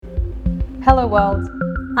Hello world,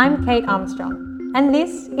 I'm Kate Armstrong, and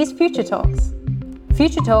this is Future Talks.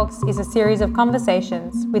 Future Talks is a series of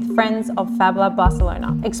conversations with friends of Fab Lab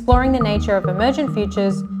Barcelona, exploring the nature of emergent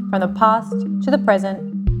futures from the past to the present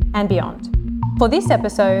and beyond. For this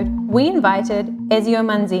episode, we invited Ezio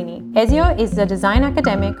Manzini. Ezio is a design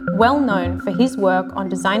academic well known for his work on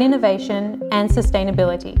design innovation and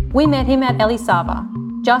sustainability. We met him at Elisava,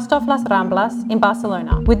 just off Las Ramblas in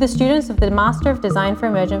Barcelona, with the students of the Master of Design for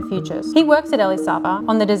Emergent Futures. He works at Elisava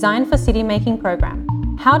on the Design for City Making program.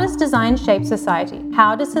 How does design shape society?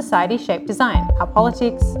 How does society shape design? How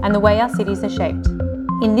politics and the way our cities are shaped?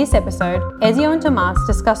 In this episode, Ezio and Tomas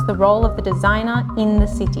discuss the role of the designer in the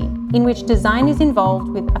city, in which design is involved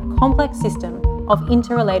with a complex system of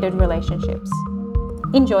interrelated relationships.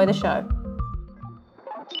 Enjoy the show.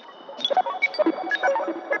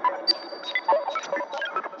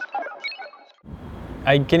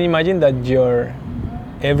 I can imagine that your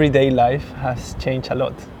everyday life has changed a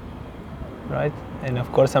lot, right? And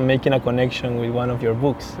of course, I'm making a connection with one of your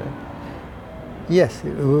books. Yes,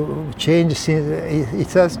 change.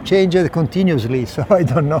 It has changed continuously. So I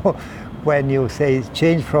don't know when you say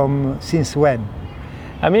change from since when.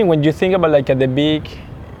 I mean, when you think about the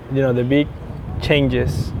big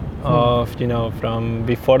changes of from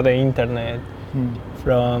before the internet.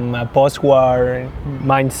 From a post-war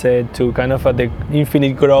mindset to kind of the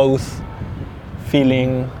infinite growth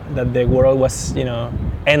feeling that the world was,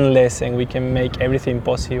 endless and we can make everything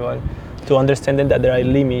possible, to understanding that there are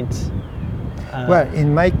limits. Well,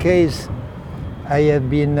 in my case, I have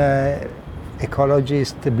been an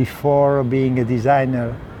ecologist before being a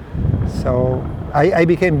designer. So I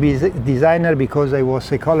became designer because I was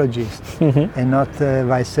ecologist and not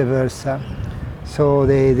vice versa. So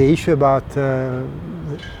the issue about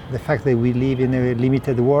the fact that we live in a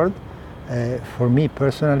limited world, for me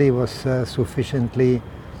personally, was sufficiently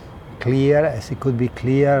clear as it could be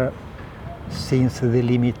clear since The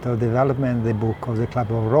Limit of Development, the book of the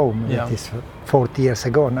Club of Rome, that is 40 years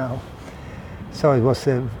ago now. So it was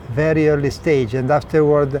a very early stage, and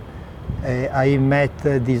afterward I met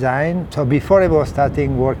design. So before I was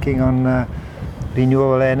starting working on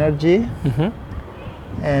renewable energy,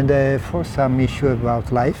 and for some issue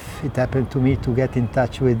about life, it happened to me to get in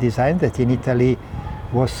touch with design that in Italy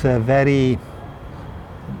was very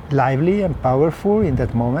lively and powerful in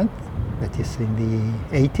that moment, that is in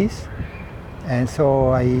the 80s. And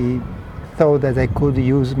so I thought that I could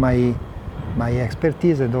use my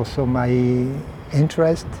expertise and also my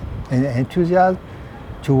interest and enthusiasm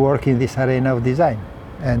to work in this arena of design.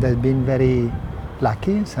 And I've been very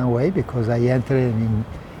lucky in some way because I entered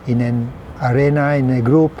in an arena, in a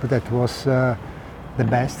group that was the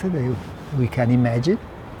best that we can imagine.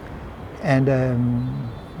 And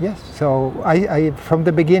yes, so I from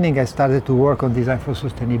the beginning I started to work on design for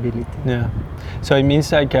sustainability. Yeah, so it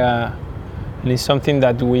means it's something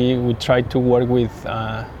that we try to work with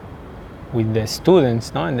the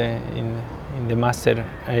students, no? In the master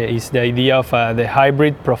is the idea of the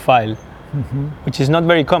hybrid profile, which is not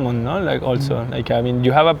very common, no?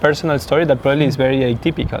 You have a personal story that probably is very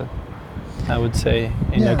atypical. I would say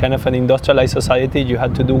in a kind of an industrialized society, you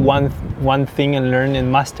had to do one thing and learn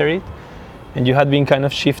and master it, and you had been kind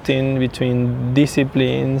of shifting between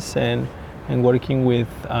disciplines and working with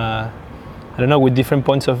with different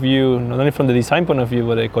points of view, not only from the design point of view,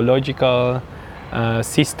 but ecological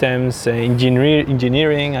systems,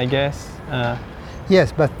 engineering, I guess.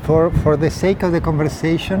 Yes, but for the sake of the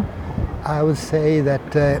conversation, I would say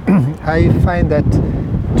that I find that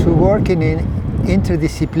to work in an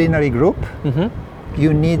interdisciplinary group,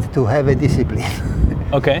 you need to have a discipline.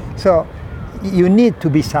 Okay. So you need to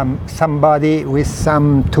be somebody with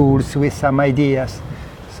some tools, with some ideas.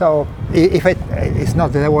 So if it's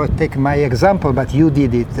not that I will take my example, but you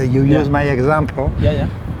did it. You use my example.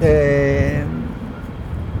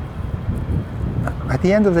 At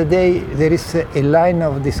the end of the day, there is a line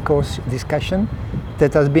of discussion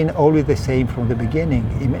that has been always the same from the beginning,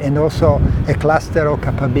 and also a cluster of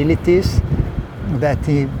capabilities that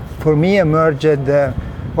for me emerged.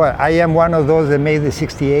 I am one of those that made the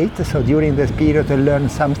 68, so during this period I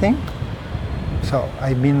learned something. So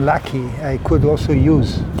I've been lucky. I could also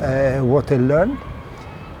use what I learned.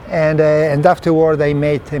 And afterward I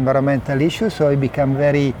made environmental issues, so I became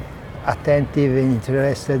very attentive and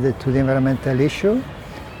interested to the environmental issue.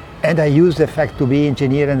 And I used the fact to be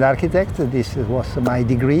engineer and architect. This was my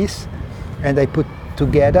degrees. And I put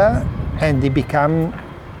together, and it became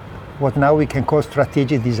what now we can call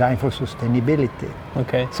strategic design for sustainability.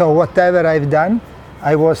 Okay. So whatever I've done,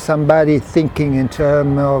 I was somebody thinking in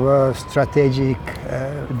terms of strategic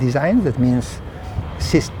design. That means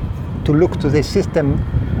to look to the system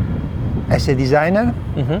as a designer,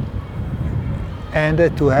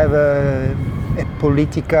 and to have a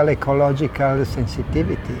political, ecological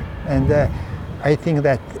sensitivity. And I think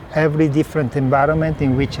that every different environment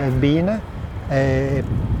in which I've been,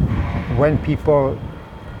 when people,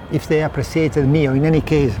 if they appreciated me, or in any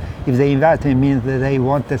case, if they invited me, that they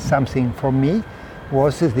wanted something from me,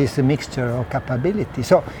 was this mixture of capability.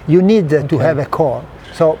 So you need to have a core.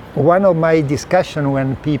 So one of my discussion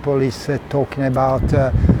when people is talking about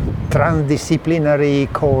transdisciplinary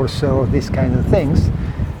course or these kind of things,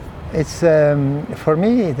 it's for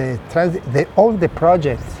me all the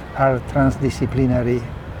projects are transdisciplinary,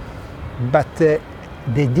 but the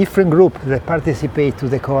different group that participate to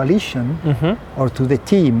the coalition or to the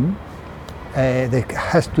team, there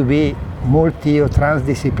has to be multi or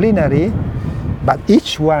transdisciplinary, but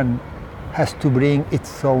each one has to bring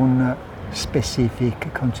its own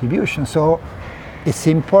specific contribution. So it's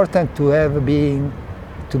important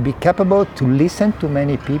to be capable to listen to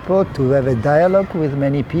many people, to have a dialogue with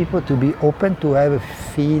many people, to be open to have a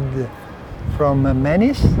feed from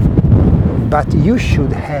many. But you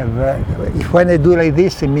should have, when I do like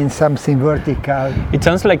this, it means something vertical. It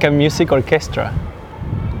sounds like a music orchestra.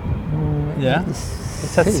 Yeah,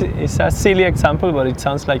 it's a silly example, but it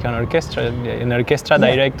sounds like an orchestra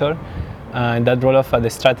director, and that role of the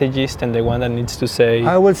strategist and the one that needs to say.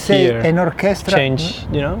 I would say here, an orchestra. Change,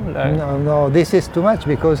 you know. No, this is too much,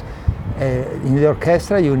 because in the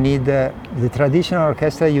orchestra you need the traditional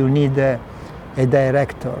orchestra. You need a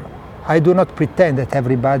director. I do not pretend that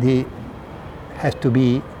everybody has to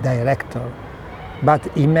be director,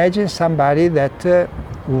 but imagine somebody that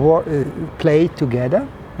play together.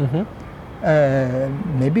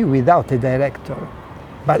 Maybe without a director,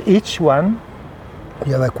 but each one,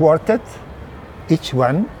 you have a quartet, each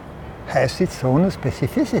one has its own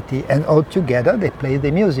specificity, and all together they play the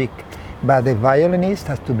music. But the violinist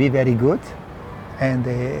has to be very good, and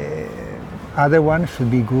the other one should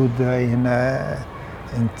be good in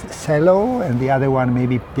cello, and the other one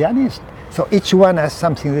maybe pianist. So each one has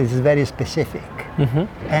something that is very specific,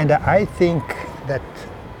 and I think that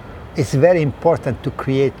it's very important to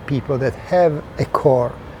create people that have a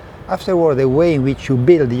core. Afterward, the way in which you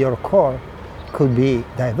build your core could be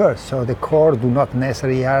diverse. So the core do not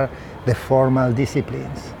necessarily are the formal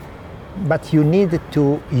disciplines, but you need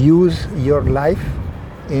to use your life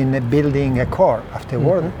in building a core.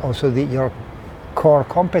 Afterward, also your core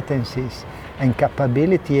competencies and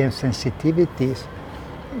capability and sensitivities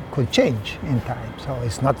could change in time. So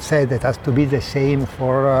it's not said that it has to be the same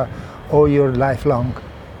for all your life long.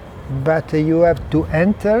 But you have to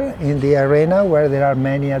enter in the arena where there are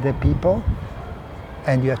many other people,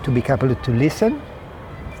 and you have to be capable to listen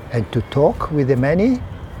and to talk with the many.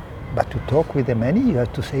 But to talk with the many, you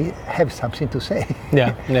have to have something to say.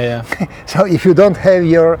 Yeah. So if you don't have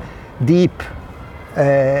your deep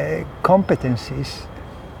competencies,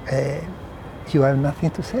 you have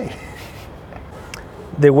nothing to say.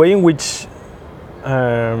 The way in which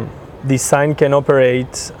design can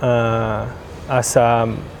operate as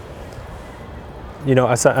an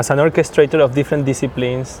orchestrator of different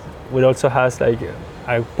disciplines, which also has like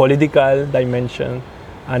a political dimension,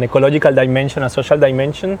 an ecological dimension, a social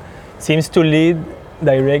dimension, seems to lead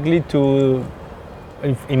directly to,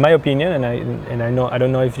 in my opinion, and I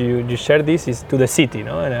don't know if you share this, is to the city,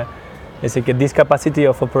 no? And it's like this capacity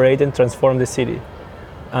of operate and transform the city.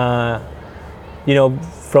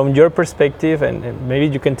 From your perspective, and maybe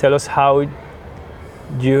you can tell us how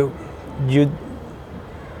you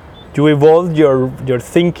evolved your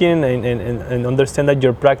thinking and understand that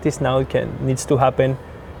your practice now needs to happen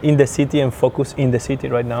in the city and focus in the city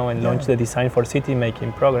right now and launch the Design for City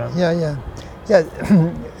Making program. Yeah.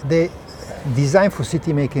 The Design for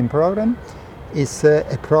City Making program is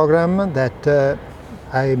a program that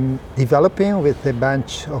I'm developing with a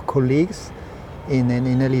bunch of colleagues in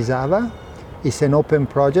Elisava. It's an open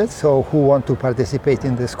project, so who want to participate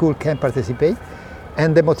in the school can participate,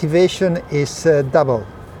 and the motivation is double.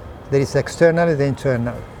 There is external and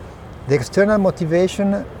internal. The external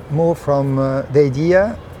motivation moves from the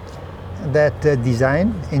idea that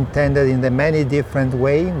design, intended in the many different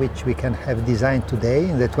ways in which we can have design today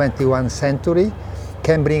in the 21st century,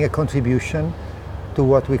 can bring a contribution to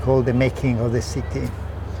what we call the making of the city.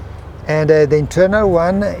 And the internal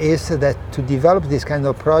one is that to develop this kind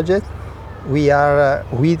of project, we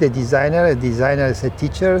the designer as a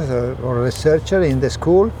teacher or researcher in the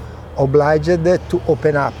school, obliged to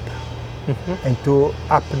open up and to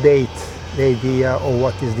update the idea of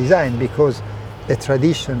what is design, because the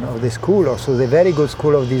tradition of the school, also the very good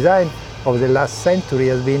school of design of the last century,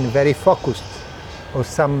 has been very focused on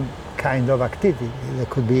some kind of activity. There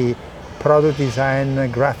could be product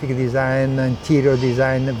design, graphic design, interior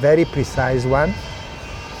design, very precise one,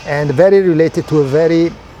 and very related to a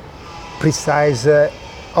very precise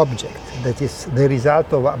object that is the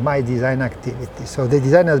result of my design activity. So the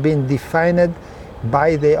design has been defined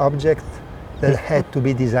by the object that had to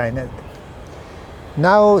be designed.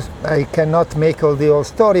 Now I cannot make all the whole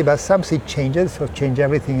story, but something changes, so change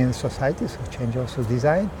everything in society, so change also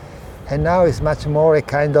design. And now it's much more a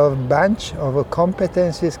kind of bunch of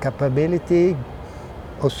competencies, capability,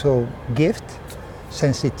 also gift,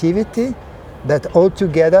 sensitivity, that all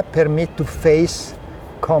together permit to face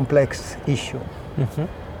complex issue. Mm-hmm.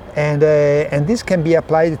 And this can be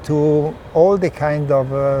applied to all the kind of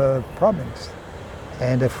problems.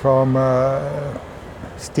 And from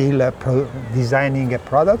still designing a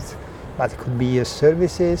product, but it could be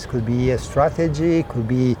services, could be a strategy, could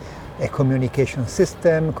be a communication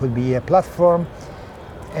system, could be a platform,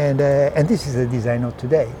 and this is the design of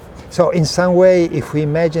today. So in some way, if we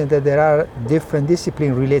imagine that there are different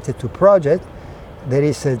disciplines related to project, there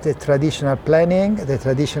is the traditional planning, the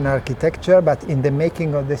traditional architecture, but in the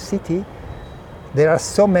making of the city, there are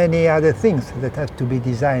so many other things that have to be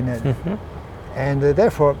designed. Mm-hmm. And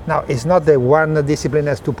therefore, now it's not that one discipline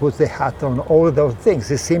has to put the hat on all those things,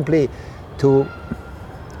 it's simply to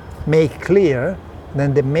make clear that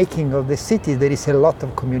in the making of the city there is a lot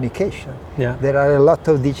of communication. Yeah. There are a lot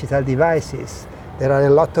of digital devices, there are a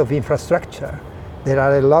lot of infrastructure, there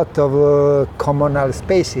are a lot of communal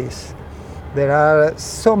spaces, there are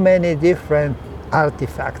so many different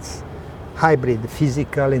artifacts, hybrid,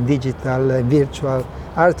 physical and digital and virtual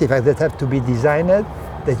artifacts that have to be designed,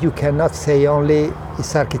 that you cannot say only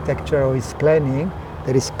it's architecture or it's planning.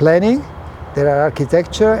 There is planning, there are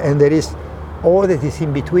architecture, and there is all that is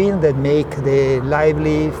in between that make the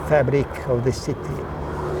lively fabric of the city.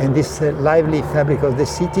 And this lively fabric of the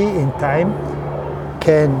city in time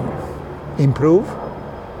can improve,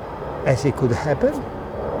 as it could happen,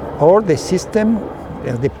 or the system,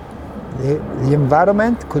 the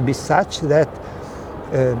environment could be such that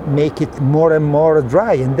make it more and more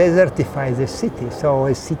dry and desertify the city. So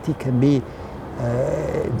a city can be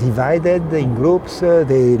divided in groups,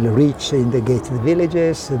 the rich in the gated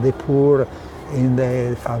villages, the poor in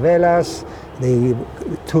the favelas, the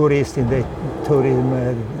tourists in the tourism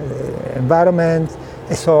environment,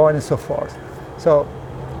 and so on and so forth. So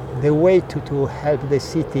the way to help the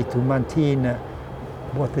city to maintain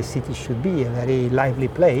what the city should be, a very lively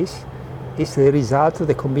place, is the result of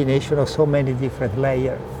the combination of so many different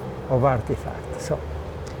layers of artifacts. So,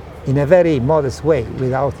 in a very modest way,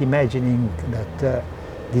 without imagining that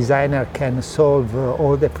designer can solve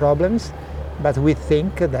all the problems, but we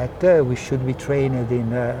think that we should be trained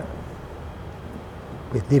in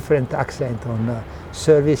with different accent on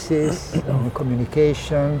services, on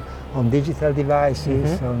communication, on digital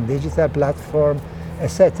devices, mm-hmm. on digital platform,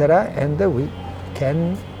 etc. And we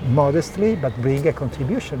can modestly but bring a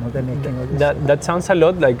contribution of the making of this. That sounds a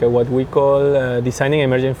lot like what we call designing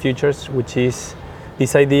emergent futures, which is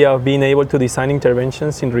this idea of being able to design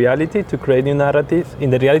interventions in reality to create new narratives in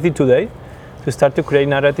the reality today, to start to create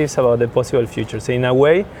narratives about the possible future. So in a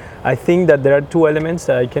way, I think that there are two elements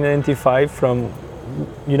that I can identify from,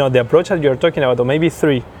 the approach that you're talking about, or maybe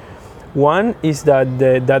three. One is that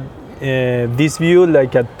this view,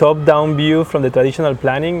 like a top-down view from the traditional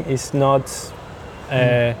planning, is not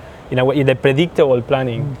in a way, in the predictable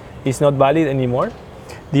planning is not valid anymore.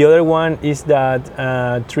 The other one is that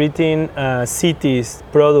treating cities,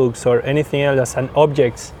 products, or anything else as an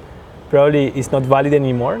objects probably is not valid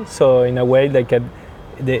anymore. So in a way, like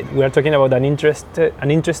we are talking about an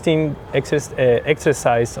interesting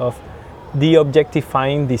exercise of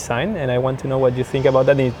de-objectifying design, and I want to know what you think about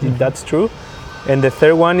that, if that's true. And the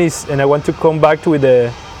third one is, and I want to come back to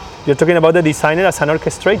you're talking about the designer as an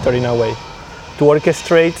orchestrator in a way, to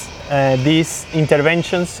orchestrate these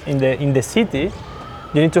interventions in the city.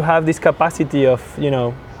 You need to have this capacity of,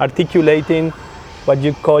 articulating what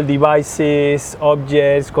you call devices,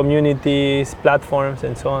 objects, communities, platforms,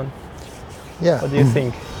 and so on. Yeah. What do you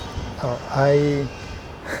think?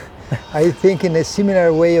 I think in a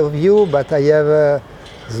similar way of view, but I have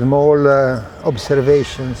small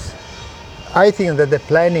observations. I think that the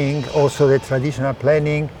planning, also the traditional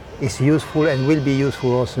planning, is useful and will be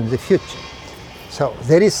useful also in the future. So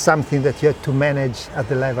there is something that you have to manage at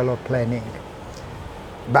the level of planning.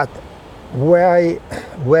 But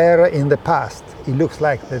where in the past it looks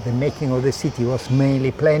like that the making of the city was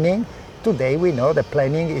mainly planning, today we know that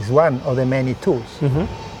planning is one of the many tools.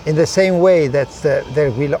 Mm-hmm. In the same way that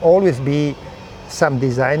there will always be some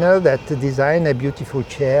designer that design a beautiful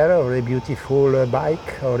chair or a beautiful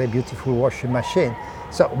bike or a beautiful washing machine.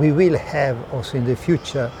 So we will have also in the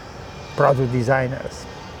future product designers.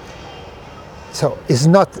 So it's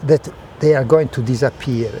not that they are going to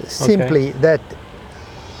disappear, simply that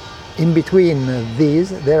in between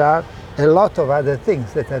these there are a lot of other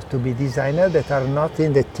things that have to be designed that are not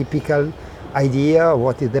in the typical idea of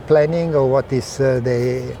what is the planning or what is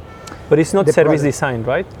the... But it's not the service product. design,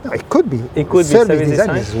 right? No, it could be. It could be service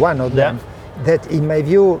design is one of them. That in my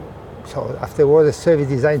view, so afterwards the service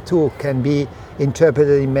design too can be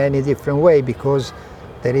interpreted in many different ways, because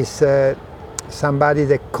there is somebody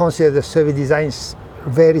that considers the service design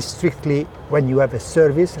very strictly when you have a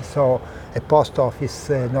service, so a post office,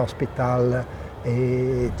 an hospital,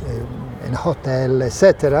 a hotel,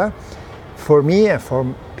 etc. For me and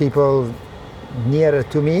for people nearer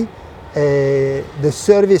to me, the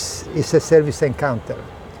service is a service encounter.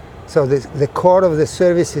 So the core of the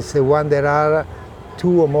service is the one there are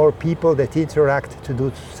two or more people that interact to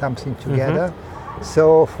do something together.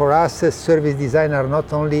 So for us, service design are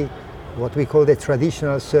not only what we call the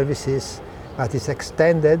traditional services, but it's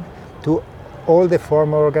extended to all the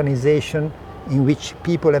formal organization in which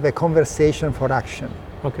people have a conversation for action.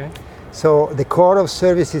 Okay. So the core of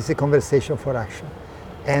service is the conversation for action.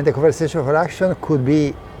 And the conversation for action could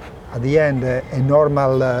be, at the end, a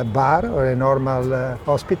normal bar or a normal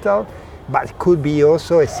hospital, but it could be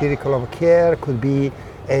also a circle of care, could be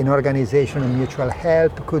an organization of mutual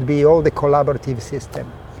help, could be all the collaborative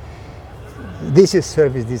system. This is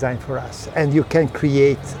service design for us, and you can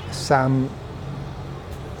create some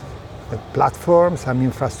platform, some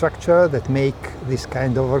infrastructure that make this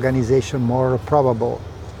kind of organization more probable.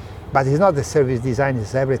 But it's not the service design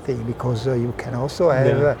is everything, because you can also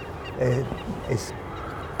have a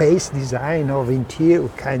space design of interior,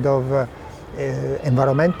 kind of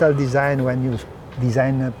environmental design when you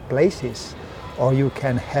design places, or you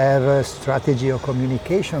can have a strategy of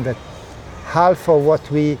communication. That half of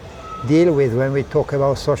what we deal with when we talk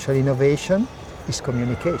about social innovation is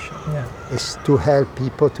communication. It's to help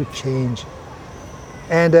people to change.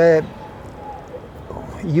 And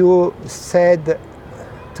you said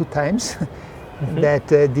 2 times that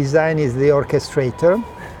design is the orchestrator.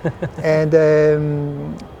 And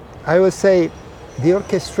I would say the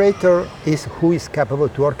orchestrator is who is capable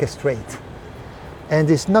to orchestrate. And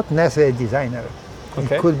it's not necessarily a designer.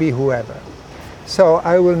 Okay. It could be whoever. So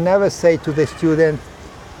I will never say to the student,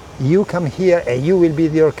 you come here and you will be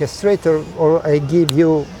the orchestrator, or I give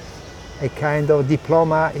you a kind of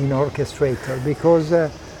diploma in orchestrator, because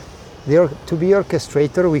to be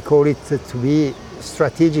orchestrator, we call it to be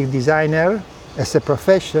strategic designer as a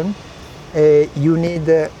profession. You need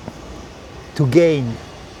to gain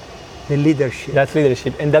the leadership. That's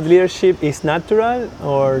leadership. And that leadership is natural,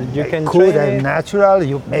 or you can could train have it? Natural.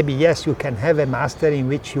 You maybe, yes, you can have a master in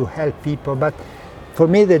which you help people, but for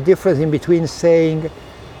me the difference in between saying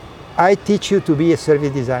I teach you to be a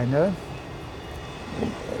service designer,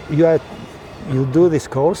 you do this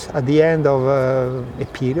course, at the end of a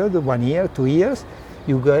period, 1 year, 2 years,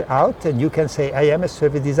 you go out and you can say, I am a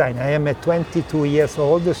service designer, I am a 22 years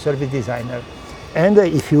old service designer. And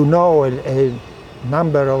if you know a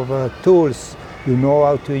number of tools, you know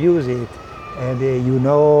how to use it, and you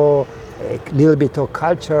know a little bit of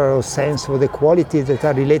culture or sense of the qualities that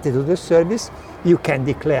are related to the service, you can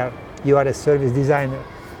declare you are a service designer.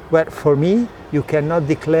 But for me, you cannot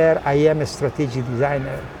declare I am a strategic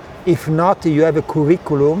designer. If not, you have a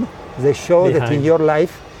curriculum that shows that in your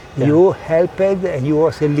life you helped and you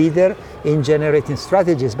was a leader in generating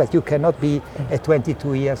strategies, but you cannot be a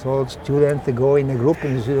 22 years old student, go in a group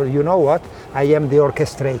and say, you know what, I am the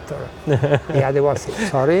orchestrator. The other one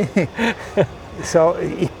says, sorry. So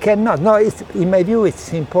it cannot. No, in my view,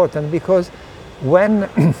 it's important, because when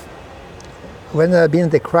there been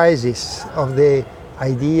the crisis of the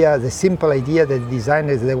idea, the simple idea that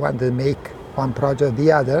designers they want to make one project or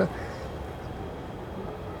the other,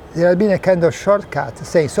 there has been a kind of shortcut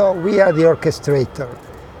saying, so we are the orchestrator.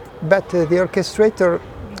 But the orchestrator,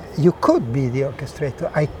 you could be the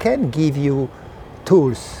orchestrator. I can give you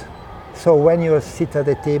tools. So when you sit at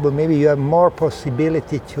the table, maybe you have more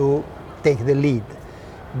possibility to take the lead.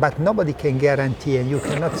 But nobody can guarantee, and you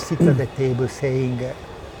cannot sit at the table saying,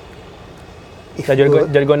 that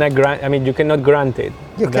you're gonna grant. I mean, you cannot grant it.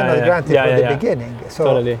 You cannot grant it from the beginning. So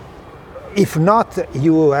totally. If not,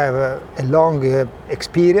 you have a long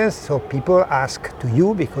experience, so people ask to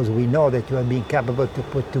you, because we know that you have been capable to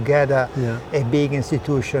put together a big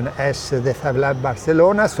institution as the Fab Lab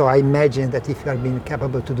Barcelona, so I imagine that if you have been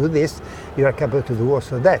capable to do this, you are capable to do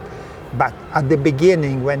also that. But at the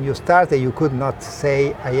beginning, when you started, you could not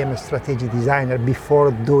say, I am a strategic designer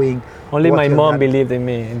before doing. Only my mom believed in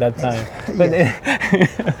me in that time. But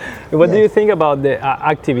what do you think about the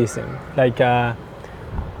activism? Like,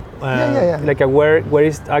 like where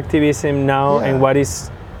is activism now, and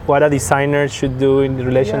what a designer should do in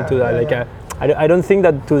relation to that. I don't think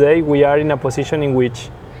that today we are in a position in which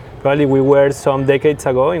probably we were some decades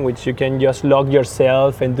ago, in which you can just lock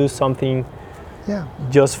yourself and do something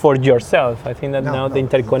just for yourself. I think that now the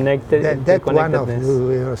interconnected that one of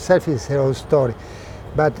yourself is a whole story.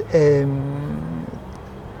 But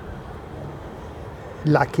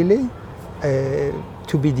luckily,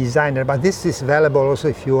 to be designer, but this is valuable also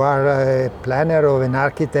if you are a planner or an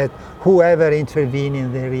architect, whoever intervene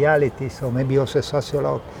in the reality, so maybe also a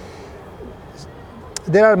sociologist.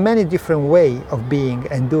 There are many different ways of being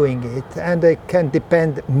and doing it, and it can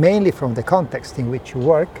depend mainly from the context in which you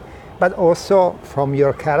work, but also from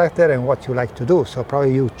your character and what you like to do. So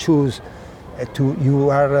probably you choose you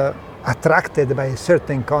are attracted by a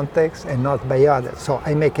certain context and not by others. So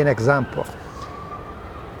I make an example.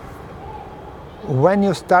 When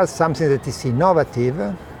you start something that is innovative,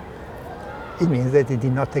 it means that it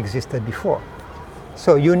did not exist before.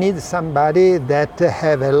 So you need somebody that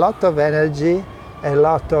have a lot of energy, a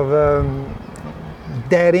lot of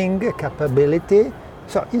daring capability.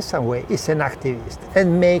 So in some way, it's an activist,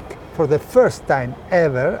 and make for the first time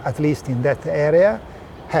ever, at least in that area,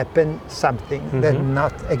 happen something that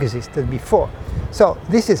not existed before. So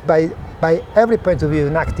this is by every point of view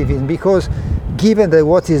an activism, because given that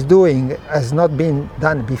what is doing has not been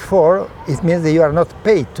done before, it means that you are not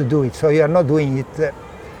paid to do it. So you are not doing it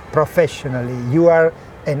professionally. You are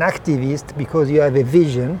an activist because you have a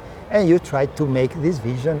vision and you try to make this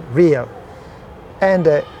vision real. And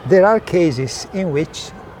there are cases in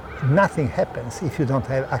which nothing happens if you don't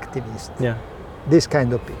have activists. This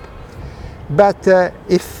kind of people. But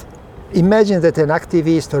if imagine that an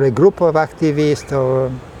activist or a group of activists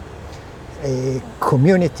or a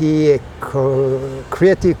community, a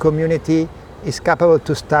creative community is capable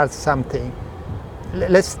to start something.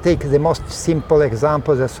 Let's take the most simple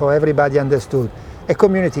example so everybody understood. A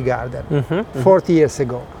community garden, 40 years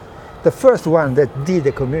ago. The first one that did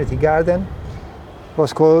a community garden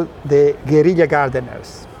was called the guerrilla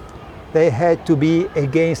gardeners. They had to be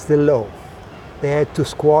against the law. They had to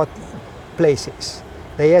squat places.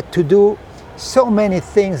 They had to do so many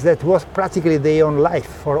things that was practically their own life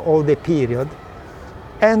for all the period,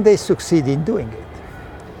 and they succeeded in doing it.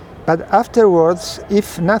 But afterwards,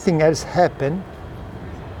 if nothing else happened,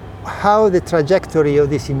 how the trajectory of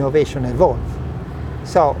this innovation evolved.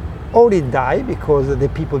 So, or it died because the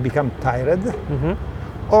people become tired,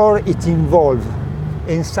 or it involved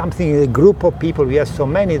in something, a group of people, we have so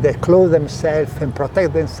many that clothe themselves and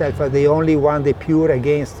protect themselves are the only one, the pure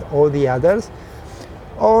against all the others,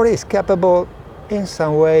 or is capable in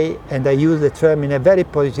some way, and I use the term in a very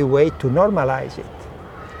positive way, to normalize it.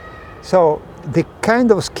 So the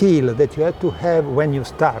kind of skill that you have to have when you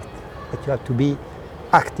start, that you have to be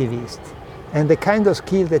activist, and the kind of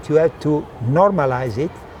skill that you have to normalize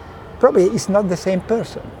it, probably is not the same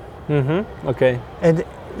person. Okay. And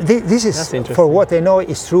this is, for what I know,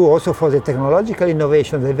 is true also for the technological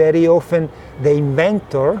innovation, that very often the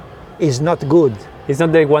inventor is not good. It's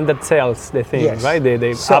not the one that sells the thing, right?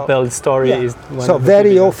 The Apple story is one. So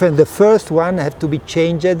very often the first one have to be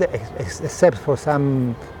changed, except for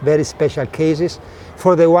some very special cases,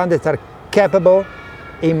 for the one that are capable,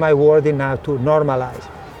 in my wording now, to normalize.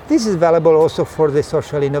 This is valuable also for the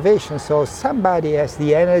social innovation. So somebody has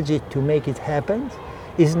the energy to make it happen.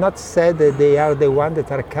 It's not said that they are the one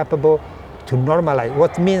that are capable to normalize.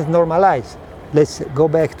 What means normalize? Let's go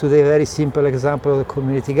back to the very simple example of the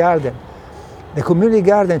community garden. The community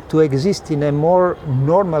garden, to exist in a more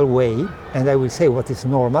normal way, and I will say what is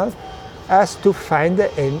normal, has to find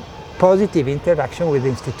a positive interaction with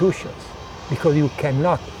institutions, because you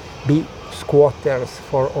cannot be squatters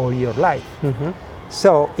for all your life.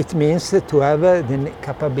 So it means to have the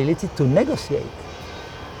capability to negotiate.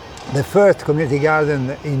 The first community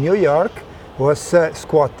garden in New York was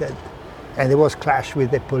squatted, and there was clash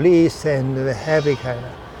with the police and every kind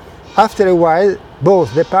of. After a while,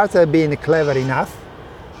 both the parties have been clever enough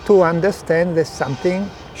to understand that something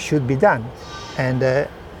should be done, and the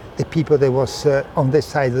people that was on the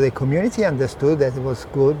side of the community understood that it was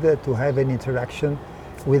good to have an interaction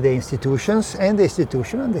with the institutions, and the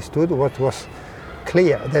institution understood what was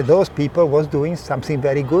clear, that those people was doing something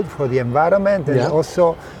very good for the environment and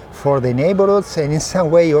also for the neighborhoods, and in some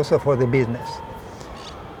way also for the business.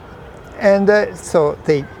 And so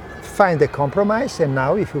they find a compromise, and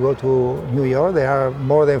now if you go to New York, there are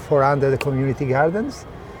more than 400 community gardens.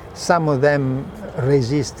 Some of them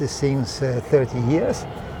resist since 30 years,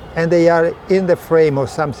 and they are in the frame of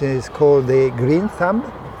something that is called the Green Thumb,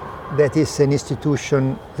 that is an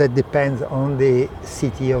institution that depends on the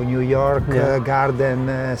city of New York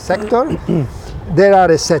garden sector. There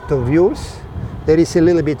are a set of rules. There is a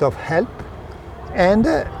little bit of help, and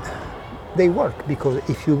they work, because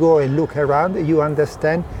if you go and look around, you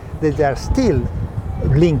understand that they are still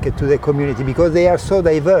linked to the community, because they are so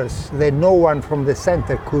diverse that no one from the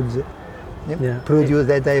center could produce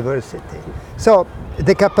that diversity. So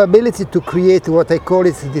the capability to create what I call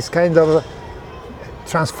it this kind of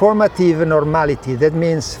transformative normality, that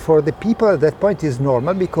means for the people at that point is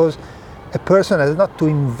normal, because a person has not to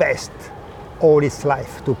invest all his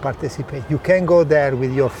life to participate. You can go there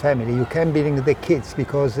with your family, you can bring the kids,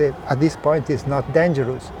 because at this point it's not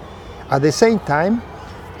dangerous. At the same time,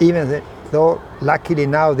 even though luckily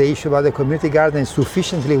now the issue about the community garden is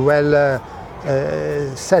sufficiently well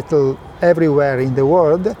settled everywhere in the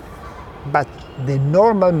world, but the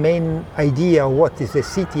normal main idea of what is a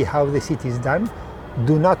city, how the city is done,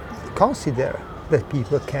 do not consider that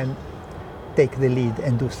people can take the lead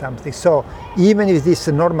and do something. So even if this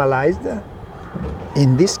is normalized,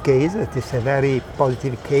 in this case, it is a very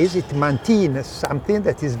positive case, it maintains something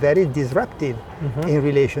that is very disruptive in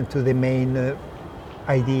relation to the main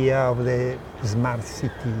idea of the smart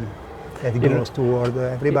city that goes toward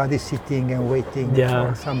everybody sitting and waiting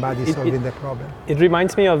for somebody solving the problem. It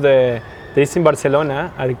reminds me of there is in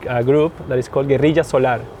Barcelona a group that is called Guerrilla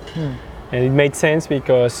Solar. And it made sense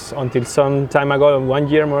because until some time ago, 1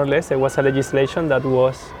 year more or less, there was a legislation that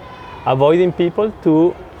was avoiding people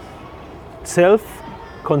to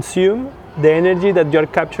self-consume the energy that you're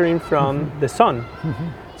capturing from the sun.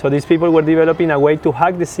 So these people were developing a way to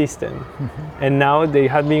hack the system. And now they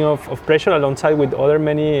have been of pressure alongside with other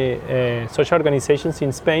many social organizations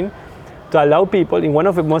in Spain to allow people in one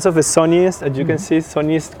of the most of the sunniest, as you can see,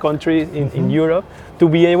 sunniest country in Europe, to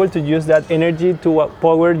be able to use that energy to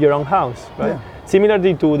power your own house, right?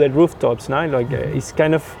 Similarly to the rooftops, no? Like it's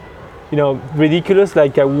kind of, ridiculous.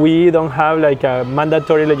 Like we don't have like a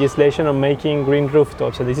mandatory legislation on making green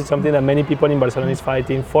rooftops. So this is something that many people in Barcelona is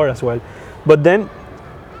fighting for as well. But then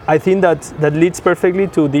I think that leads perfectly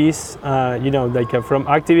to this, from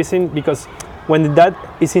activism, because when that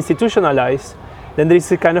is institutionalized, then there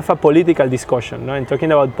is a kind of a political discussion, no? And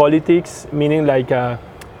talking about politics, meaning like,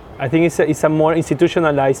 I think it's a more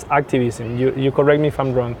institutionalized activism. You correct me if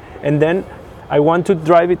I'm wrong. And then I want to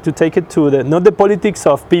take it to not the politics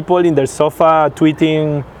of people in their sofa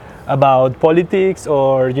tweeting about politics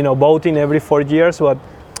or, voting every 4 years, but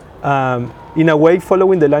in a way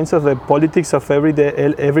following the lines of the politics of every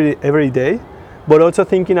day, but also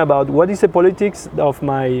thinking about what is the politics of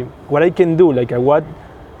what I can do, like what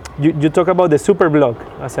you talk about the super block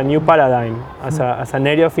as a new paradigm, as an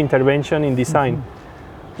area of intervention in design.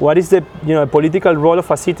 What is the political role of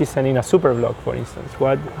a citizen in a super block, for instance?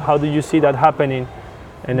 How do you see that happening?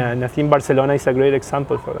 And I think Barcelona is a great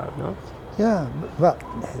example for that, no? Yeah, well,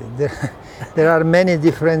 there are many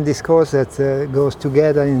different discourses that goes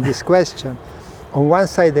together in this question. On one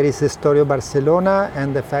side, there is the story of Barcelona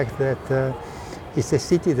and the fact that it's a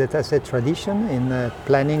city that has a tradition in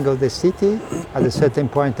planning of the city. At a certain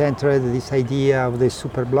point, entered this idea of the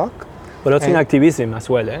super block. But also in activism as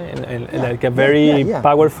well, and like a very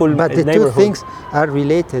powerful But the neighborhood. two things are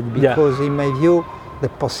related because, in my view, the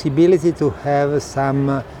possibility to have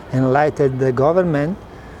some enlightened government.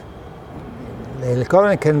 The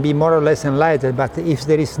government can be more or less enlightened, but if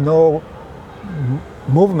there is no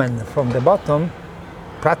movement from the bottom,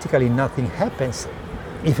 practically nothing happens.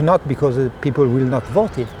 If not, because people will not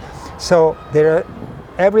vote it. So there are,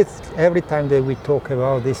 every time that we talk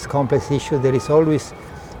about this complex issue, there is always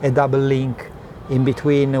a double link in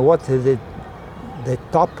between what the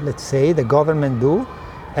top, let's say, the government do,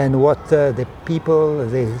 and what the people,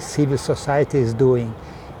 the civil society is doing.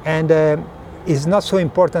 And it's not so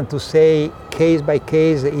important to say case by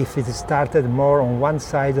case if it started more on one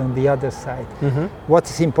side or on the other side. What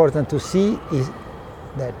is important to see is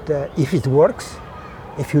that if it works,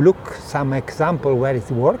 if you look some example where it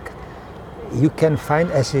worked, you can find,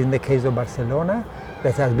 as in the case of Barcelona,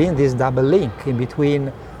 that has been this double link in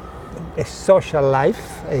between a social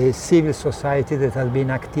life, a civil society that has been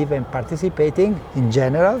active and participating in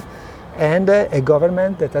general, and a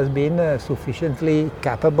government that has been sufficiently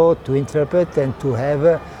capable to interpret and to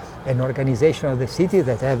have an organization of the city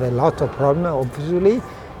that have a lot of problems, obviously,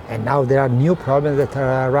 and now there are new problems that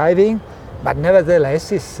are arriving, but nevertheless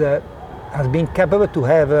has been capable to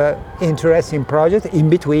have an interesting project in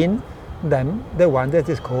between them, the one that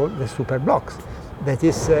is called the super blocks. That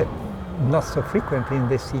is not so frequent in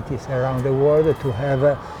the cities around the world to have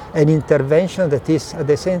an intervention that is at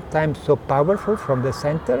the same time so powerful from the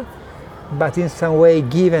center, but in some way,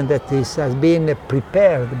 given that this has been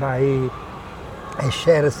prepared by a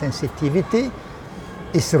shared sensitivity,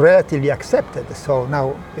 is relatively accepted. So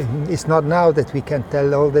now, it's not now that we can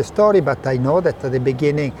tell all the story, but I know that at the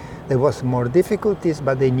beginning there was more difficulties,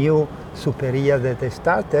 but the new Superia that they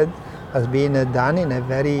started has been done in a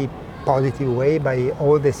very positive way by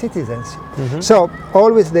all the citizens. Mm-hmm. So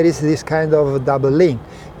always there is this kind of double link.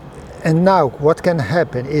 And now what can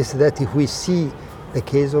happen is that if we see the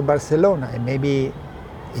case of Barcelona, and maybe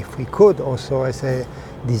if we could also as a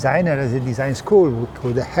designer, as a design school, we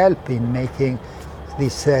could help in making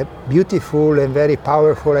this beautiful and very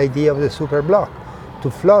powerful idea of the superblock to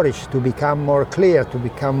flourish, to become more clear, to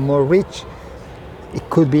become more rich. It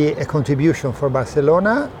could be a contribution for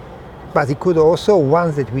Barcelona, but it could also,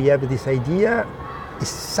 once that we have this idea, it's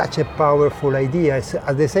such a powerful idea. It's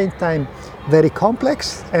at the same time very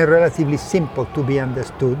complex and relatively simple to be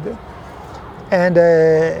understood. And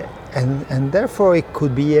therefore it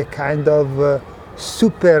could be a kind of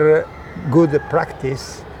super good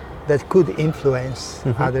practice that could influence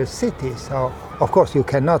other cities. So, of course, you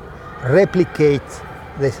cannot replicate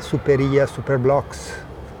the Superia, superblocks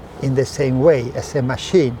in the same way as a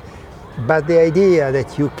machine. But the idea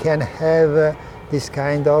that you can have this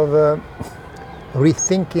kind of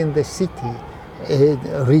rethinking the city,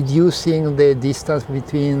 reducing the distance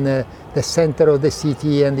between the center of the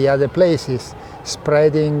city and the other places,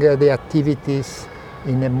 spreading the activities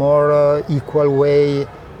in a more equal way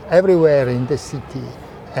everywhere in the city,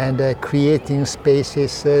 and creating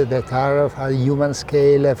spaces that are of a human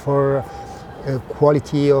scale for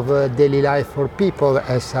quality of daily life for people,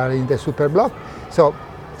 as are in the superblock. So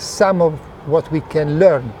some of what we can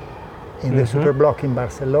learn in the superblock in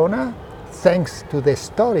Barcelona, thanks to the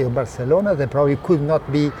story of Barcelona, that probably could not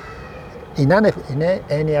be in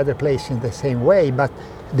any other place in the same way, but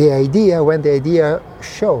the idea, when the idea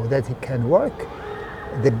shows that it can work,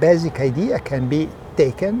 the basic idea can be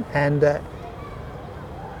taken and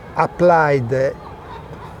applied,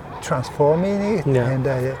 transforming it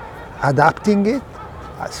and adapting it.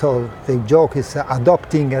 So the joke is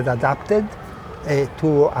adopting and adapted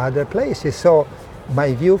to other places. So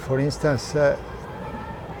my view, for instance,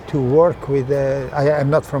 to work with, I am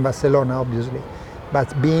not from Barcelona obviously,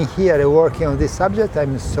 but being here and working on this subject,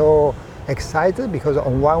 I'm so excited because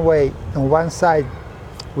on one side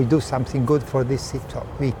we do something good for this city.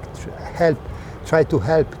 We try to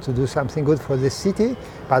help to do something good for the city,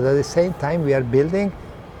 but at the same time we are building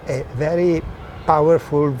a very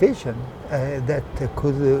powerful vision that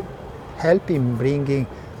could help in bringing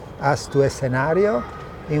us to a scenario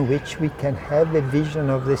in which we can have a vision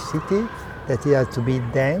of the city that it has to be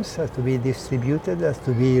dense, has to be distributed, has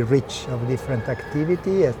to be rich of different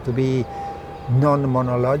activity, has to be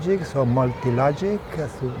non-monologic, so multi-logic.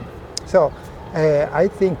 So I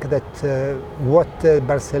think that what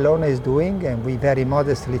Barcelona is doing, and we very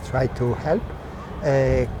modestly try to help,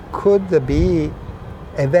 could be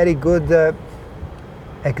a very good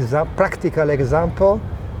practical example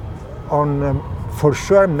on, for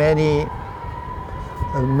sure, many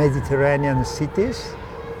Mediterranean cities,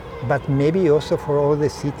 but maybe also for all the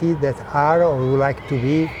cities that are or would like to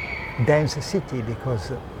be dense city,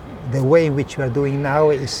 because the way in which we are doing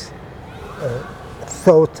now is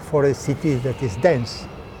thought for a city that is dense.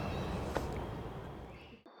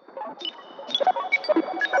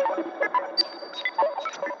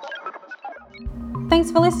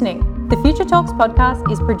 Thanks for listening. The Future Talks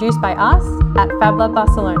podcast is produced by us at FabLab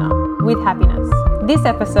Barcelona with happiness. This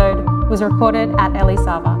episode was recorded at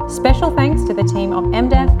Elisava. Special thanks to the team of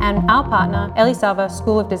MDEF and our partner, Elisava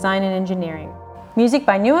School of Design and Engineering. Music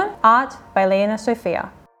by Nuan, art by Leona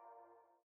Sofia.